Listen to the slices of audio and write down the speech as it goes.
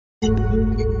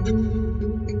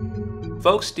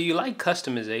Folks, do you like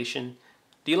customization?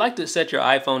 Do you like to set your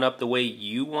iPhone up the way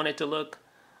you want it to look?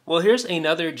 Well, here's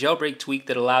another jailbreak tweak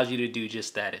that allows you to do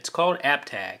just that. It's called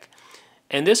AppTag.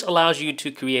 And this allows you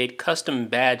to create custom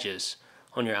badges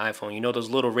on your iPhone. You know those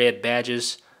little red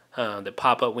badges that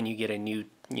pop up when you get a new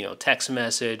text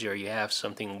message, or you have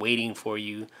something waiting for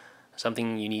you,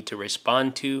 something you need to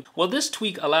respond to? Well, this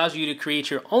tweak allows you to create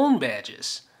your own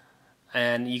badges.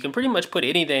 And you can pretty much put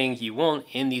anything you want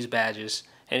in these badges,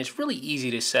 and it's really easy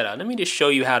to set up. Let me just show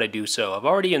you how to do so. I've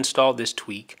already installed this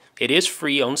tweak. It is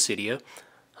free on Cydia.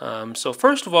 So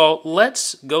first of all,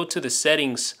 let's go to the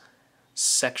settings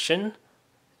section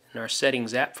in our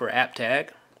settings app for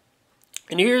AppTag.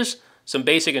 And here's some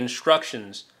basic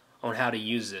instructions on how to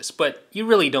use this, but you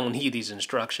really don't need these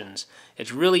instructions.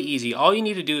 It's really easy. All you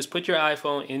need to do is put your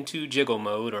iPhone into jiggle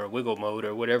mode or wiggle mode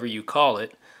or whatever you call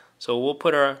it. So we'll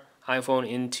put our iPhone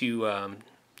into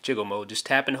jiggle mode. Just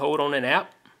tap and hold on an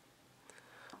app.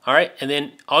 Alright, and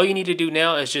then all you need to do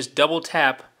now is just double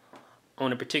tap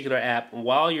on a particular app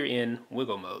while you're in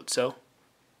wiggle mode. So,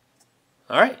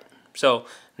 alright, so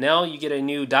now you get a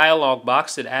new dialog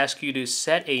box that asks you to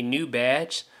set a new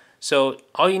badge. So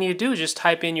all you need to do is just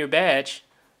type in your badge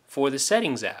for the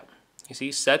settings app. You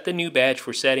see, set the new badge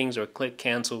for settings, or click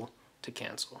cancel to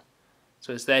cancel.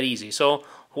 So it's that easy. So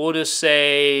we'll just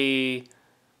say,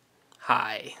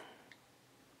 hi,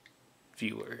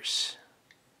 viewers.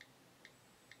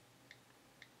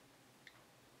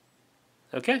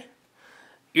 Okay.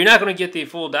 You're not going to get the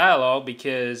full dialogue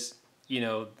because,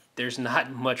 there's not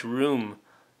much room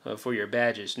for your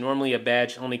badges. Normally a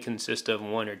badge only consists of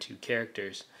 1 or 2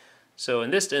 characters. So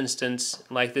in this instance,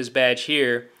 like this badge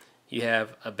here, you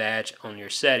have a badge on your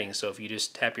settings. So if you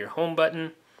just tap your home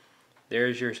button,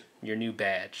 there's your new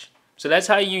badge. So that's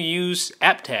how you use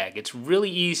AppTag. It's really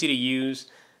easy to use.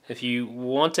 If you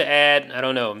want to add, I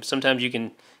don't know, sometimes you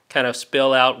can kind of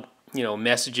spell out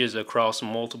messages across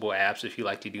multiple apps if you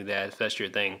like to do that, if that's your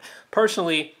thing.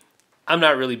 Personally, I'm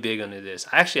not really big into this.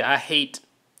 Actually, I hate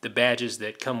the badges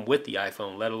that come with the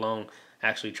iPhone, let alone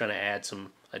actually trying to add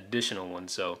some additional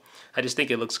ones. So I just think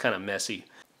it looks kind of messy.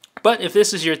 But if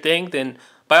this is your thing, then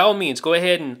by all means, go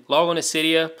ahead and log on to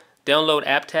Cydia, download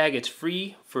AppTag. It's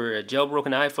free for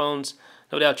jailbroken iPhones.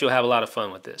 No doubt you'll have a lot of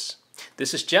fun with this.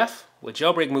 This is Jeff with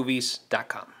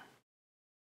jailbreakmovies.com.